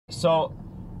So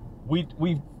we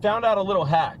found out a little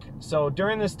hack. So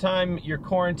during this time, you're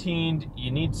quarantined,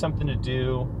 you need something to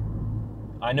do.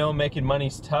 I know making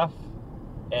money's tough,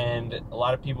 and a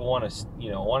lot of people want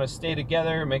to stay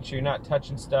together, make sure you're not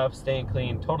touching stuff, staying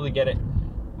clean. Totally get it.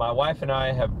 My wife and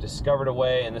I have discovered a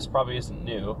way, and this probably isn't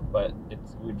new, but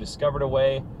we've discovered a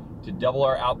way to double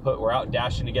our output. We're out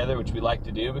dashing together, which we like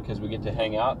to do because we get to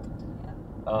hang out.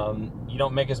 You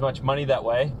don't make as much money that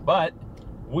way, but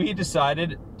we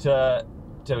decided to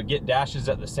get dashes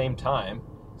at the same time.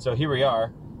 So here we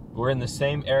are. We're in the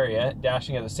same area,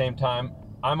 dashing at the same time.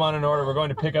 I'm on an order, we're going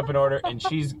to pick up an order, and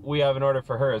we have an order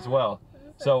for her as well.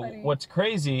 So what's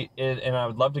crazy is, and I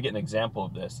would love to get an example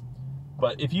of this,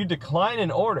 but if you decline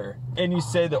an order and you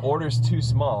say the order's too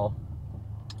small,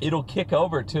 it'll kick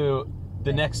over to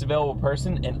the next available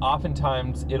person, and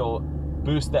oftentimes it'll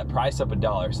boost that price up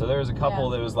 $1. So there was a couple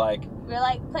that was like, we're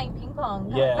like playing ping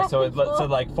pong. Yeah, so it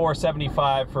said like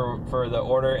 $4.75 for the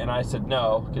order, and I said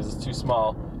no because it's too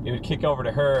small. It would kick over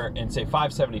to her and say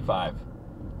 $5.75.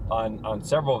 On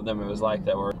several of them, it was like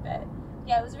that.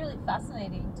 Yeah, it was really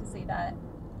fascinating to see that.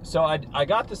 So I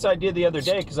got this idea the other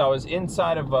day because I was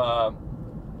inside of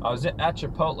I was at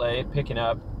Chipotle picking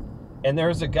up, and there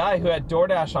was a guy who had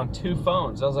DoorDash on 2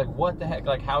 phones. I was like, what the heck?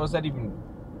 Like, how is that even?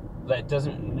 That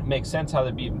doesn't make sense how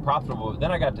that'd be even profitable. But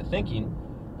then I got to thinking,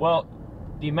 well,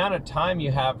 the amount of time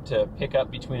you have to pick up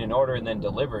between an order and then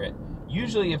deliver it.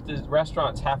 Usually, if the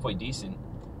restaurant's halfway decent,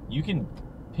 you can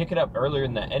pick it up earlier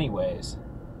than that, anyways.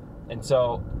 And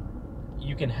so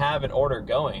you can have an order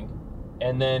going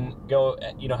and then go,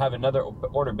 have another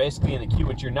order basically in the queue,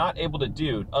 which you're not able to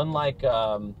do. Unlike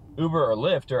Uber or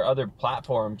Lyft or other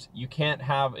platforms, you can't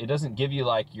have, it doesn't give you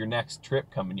like your next trip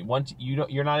coming.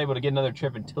 You're not able to get another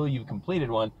trip until you've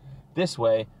completed one. This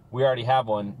way, we already have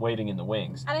one waiting in the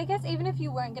wings. And I guess even if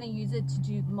you weren't going to use it to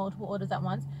do multiple orders at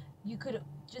once, you could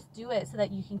just do it so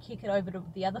that you can kick it over to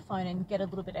the other phone and get a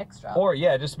little bit extra. Or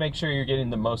yeah, just make sure you're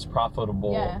getting the most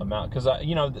profitable amount. Because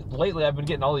lately I've been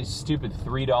getting all these stupid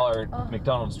 $3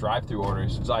 McDonald's drive-through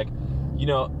orders. It's like,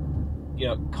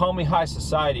 call me high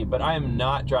society, but I am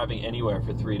not driving anywhere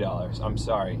for $3. I'm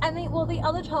sorry. And the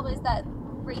other trouble is that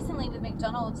recently with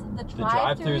McDonald's, the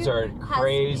drive-thrus are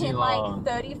crazy long.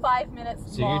 Like 35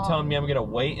 minutes So long. You're telling me I'm gonna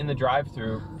wait in the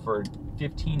drive-thru for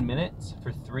 15 minutes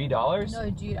for $3? No,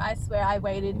 dude, I swear I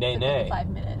waited for 35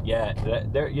 minutes. Yeah,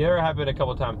 there have been a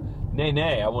couple times.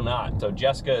 Nay, I will not. So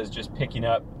Jessica is just picking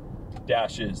up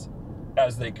dashes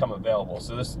as they come available.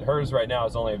 So hers right now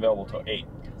is only available till 8.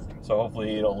 So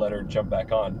hopefully it'll let her jump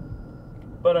back on.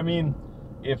 But I mean,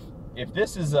 if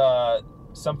this is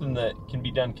something that can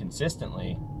be done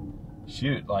consistently,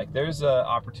 shoot, like there's an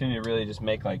opportunity to really just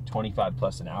make like 25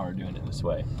 plus an hour doing it this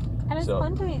way. And it's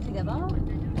fun doing it together.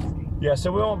 Yeah,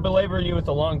 so we won't belabor you with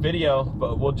a long video,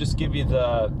 but we'll just give you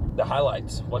the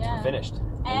highlights once we're finished.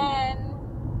 And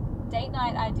date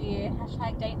night idea,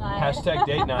 hashtag date night. Hashtag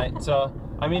date night. So,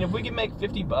 I mean, if we can make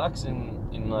 50 bucks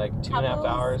in like 2.5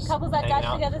 hours. Couples that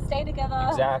dash together, stay together.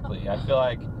 Exactly. I feel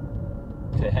like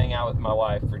to hang out with my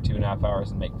wife for 2.5 hours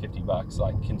and make 50 bucks,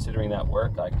 like considering that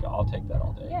work, like I'll take that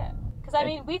all day. Yeah. Because I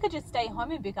mean, we could just stay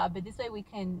home and bicker, but this way we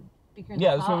can bicker in the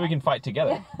car. this way we can fight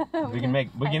together. we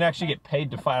can actually get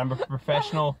paid to fight. I'm a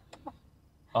professional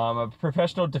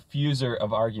diffuser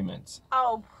of arguments.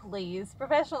 Oh please,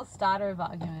 professional starter of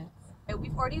arguments.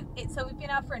 We've been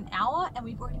out for an hour and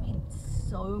we've already made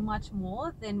so much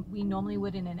more than we normally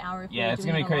would in an hour. If yeah, it's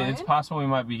gonna be crazy. It's possible we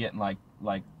might be getting like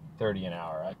 30 an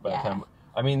hour. Like by the time,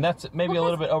 I mean that's maybe a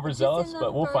little bit overzealous,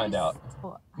 but we'll find out.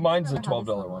 Mine's the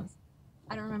 $12 one.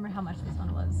 I don't remember how much this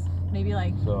one was. Maybe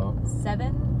like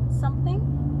 7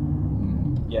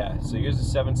 something. Yeah, so yours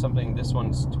is 7 something. This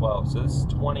one's 12. So this is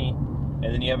 20, and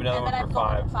then you have another one for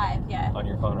 5. 5, yeah. On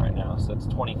your phone right now. So that's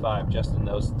 25 just in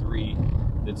those 3.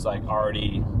 That's like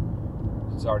already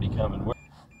coming.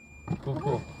 Cool.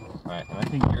 All right, and I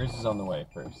think yours is on the way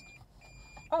first.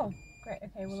 Oh, great.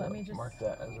 Okay, well let me just mark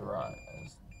that as a rod.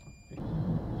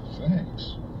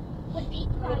 Thanks.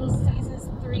 Little Caesars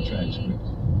 3.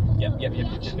 Yep.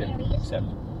 Accept.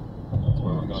 That's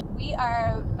where we're going. We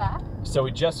are back. So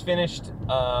we just finished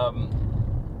the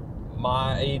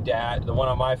one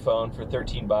on my phone for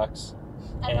 13 bucks.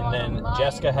 And then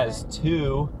Jessica has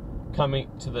 2 coming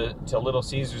to Little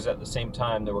Caesars at the same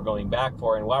time that we're going back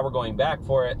for. And while we're going back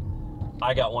for it,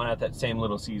 I got one at that same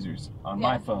Little Caesars on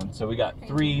my phone. So we got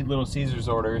 3 Little Caesars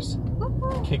orders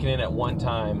kicking in at one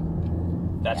time.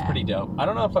 That's pretty dope. I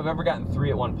don't know if I've ever gotten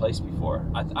 3 at one place before.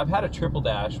 I've had a triple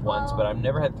dash once, but I've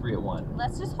never had 3 at one.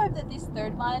 Let's just hope that this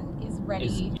third one is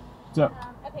ready.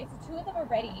 Okay, so 2 of them are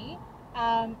ready.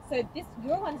 So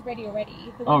your one's ready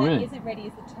already. The one that isn't ready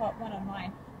is the top one on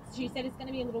mine. she said it's going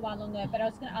to be a little while longer, but I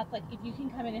was going to ask, like, if you can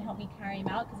come in and help me carry him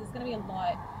out, because it's going to be a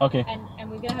lot. Okay. And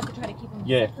we're going to have to try to keep them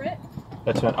Yeah. separate.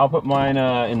 That's fine. I'll put mine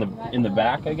in the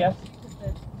back, I guess.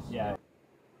 Yeah.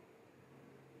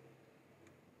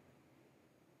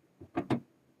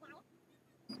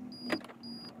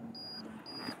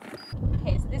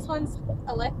 Okay, so this one's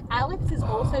Alex is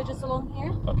also just along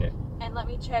here. Okay. And let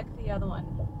me check the other one.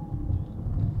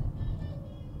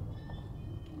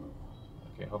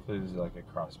 Okay, hopefully this is like a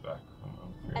crossback.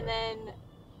 And then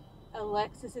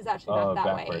Alexis is actually back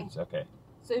that backwards. way. Okay.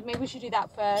 So maybe we should do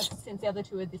that first, since the other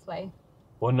two are this way.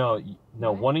 Well, no,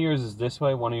 one of yours is this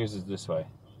way, one of yours is this way.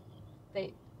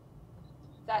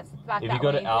 That's back If that you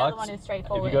go way. to Alex, the other one is straight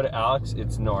forward. if you go to Alex,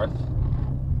 it's north.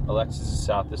 Alexis is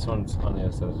south. This one's on the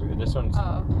other side. This one's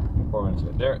 4 minutes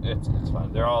away. It's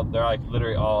fine. They're like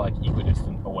literally all like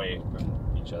equidistant away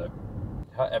from each other.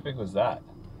 How epic was that?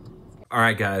 All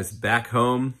right, guys, back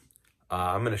home.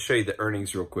 I'm gonna show you the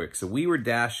earnings real quick. So we were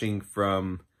dashing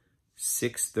from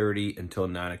 6:30 until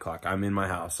 9 o'clock. I'm in my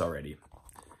house already.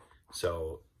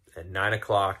 So at 9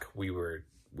 o'clock we were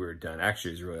done.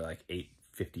 Actually, it was really like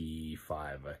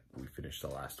 8:55. We finished the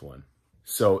last one.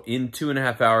 So in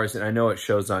 2.5 hours, and I know it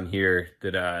shows on here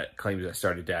that claims I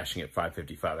started dashing at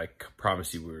 5:55. I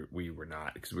promise you we were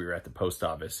not, because we were at the post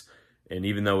office. And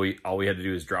even though all we had to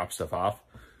do is drop stuff off,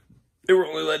 they were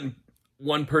only letting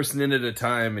one person in at a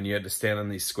time, and you had to stand on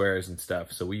these squares and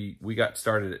stuff. So we got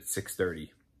started at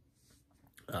 6:30.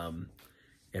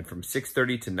 And from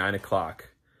 6:30 to 9 o'clock,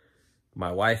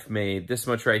 my wife made this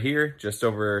much right here, just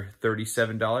over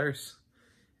 $37.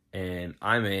 And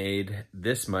I made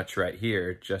this much right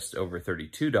here, just over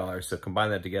 $32. So combine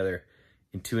that together,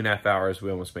 in 2.5 hours, we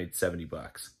almost made 70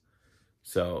 bucks.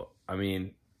 So, I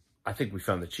mean, I think we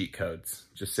found the cheat codes,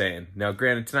 just saying. Now,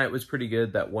 granted, tonight was pretty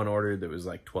good. That one order that was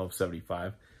like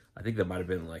 $12.75, I think that might have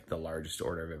been like the largest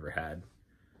order I've ever had.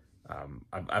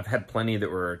 I've had plenty that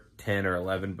were 10 or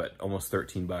 11, but almost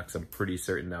 13 bucks. I'm pretty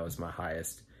certain that was my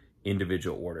highest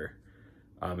individual order.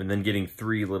 And then getting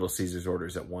 3 Little Caesars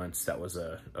orders at once, that was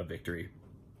a victory.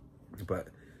 But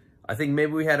I think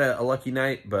maybe we had a lucky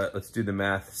night, but let's do the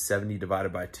math. 70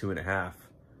 divided by 2.5,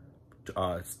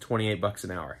 it's 28 bucks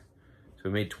an hour. So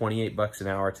we made 28 bucks an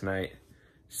hour tonight.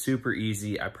 Super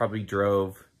easy. I probably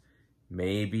drove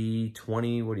maybe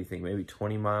 20, what do you think? Maybe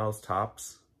 20 miles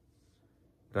tops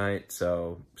tonight.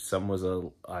 So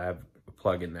I have a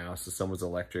plug-in now, so some was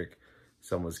electric,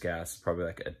 some was gas, probably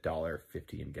like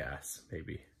 $1.50 in gas,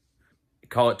 maybe.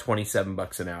 Call it 27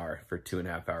 bucks an hour for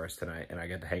 2.5 hours tonight, and I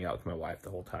got to hang out with my wife the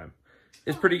whole time.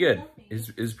 It's pretty good.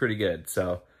 It's pretty good.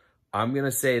 So I'm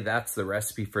gonna say that's the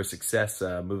recipe for success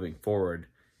moving forward.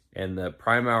 And the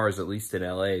prime hours, at least in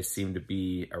LA, seem to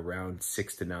be around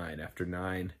 6 to 9. After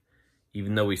 9,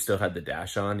 even though we still had the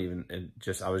dash on,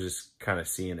 I was just kind of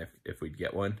seeing if we'd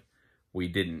get one. We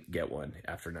didn't get one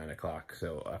after 9 o'clock,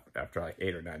 so after like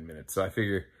 8 or 9 minutes. So I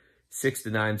figure 6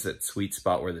 to 9 is that sweet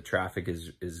spot where the traffic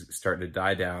is starting to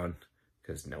die down,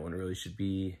 because no one really should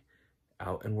be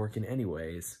out and working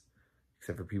anyways,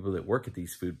 except for people that work at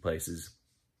these food places.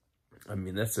 I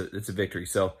mean, that's a victory.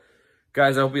 So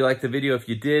guys, I hope you liked the video. If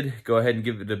you did, go ahead and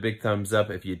give it a big thumbs up.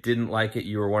 If you didn't like it,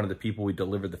 you were one of the people we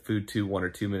delivered the food to 1 or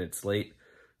 2 minutes late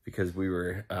because we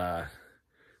were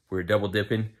double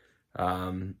dipping.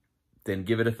 Then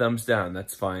give it a thumbs down.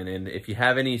 That's fine. And if you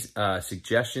have any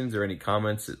suggestions or any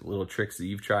comments, little tricks that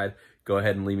you've tried, go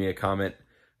ahead and leave me a comment.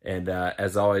 And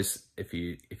as always, if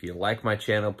you like my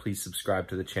channel, please subscribe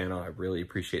to the channel. I really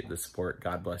appreciate the support.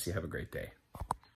 God bless you. Have a great day.